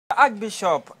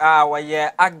Archbishop,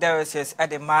 where Archdiocese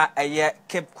Edema,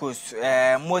 Cape Coast,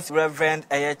 Most Reverend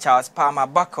Charles Palmer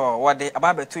Buckle, what the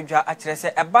Ababe Tuja actually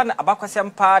say, a ban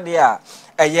Abacosem Pardia,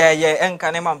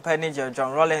 Encanem Penny,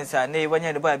 John Rawlings, and when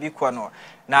you're the baby corner.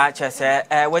 Now, Chesse,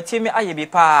 what Timmy Ayabi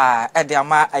Pa,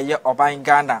 Edema, a year of buying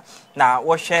Ghana. Now,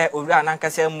 what share Uran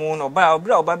Ancasem Moon or Bow,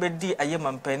 Baby D, a year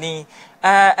penny,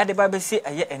 at the Baby see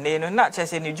a year and then not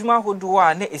just any Juma who do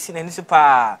one is in any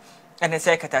super. And the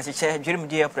secretary said, Jim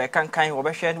dear, for a kind of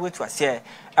a which was here,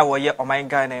 our year of my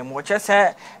Ghana, and what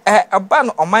said a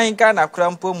ban on my Ghana,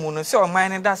 crumple moon, so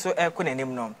mine and that's so I couldn't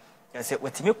even know. I said,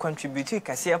 what you contribute to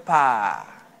Cassia Pa,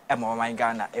 and more my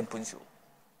Ghana and Punsu.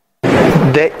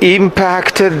 The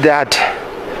impact that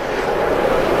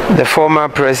the former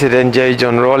President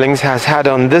John Rawlings has had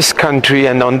on this country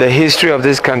and on the history of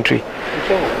this country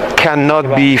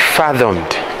cannot be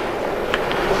fathomed.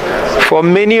 For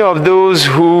many of those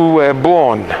who were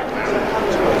born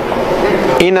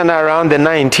in and around the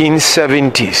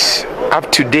 1970s,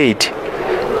 up to date,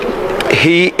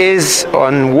 he is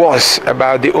and was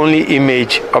about the only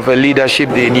image of a leadership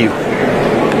they knew.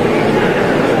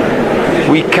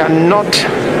 We cannot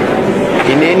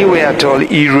in any way at all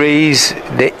erase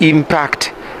the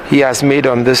impact he has made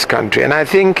on this country. And I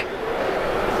think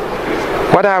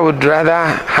what I would rather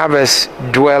have us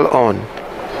dwell on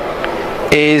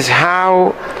is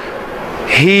how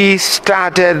he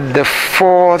started the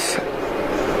Fourth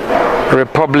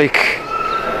Republic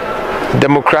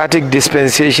democratic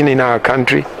dispensation in our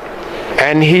country,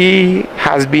 and he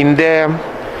has been there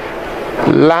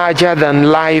larger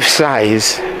than life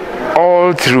size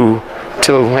all through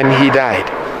till when he died.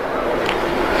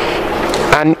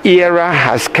 An era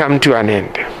has come to an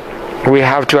end. We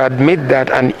have to admit that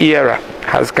an era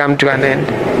has come to an end.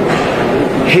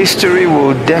 History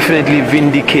will definitely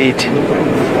vindicate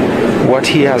what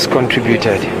he has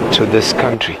contributed to this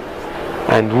country,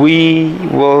 and we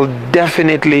will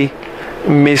definitely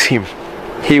miss him.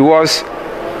 He was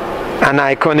an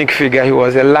iconic figure. He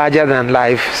was a larger than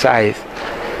life size.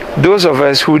 Those of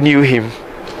us who knew him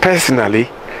personally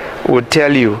would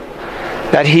tell you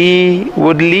that he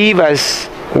would leave us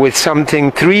with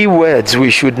something, 3 words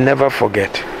we should never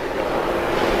forget: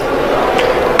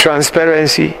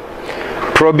 transparency,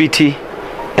 probity,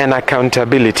 and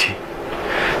accountability.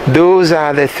 Those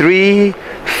are the 3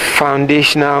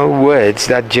 foundational words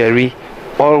that Jerry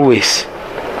always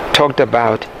talked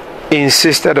about,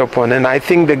 insisted upon. And I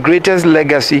think the greatest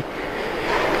legacy,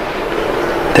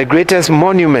 the greatest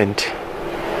monument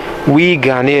we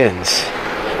Ghanaians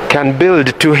can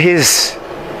build to his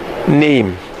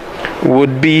name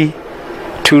would be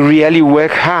to really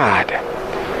work hard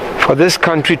for this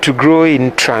country to grow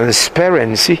in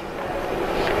transparency,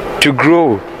 to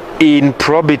grow in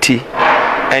probity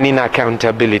and in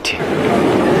accountability.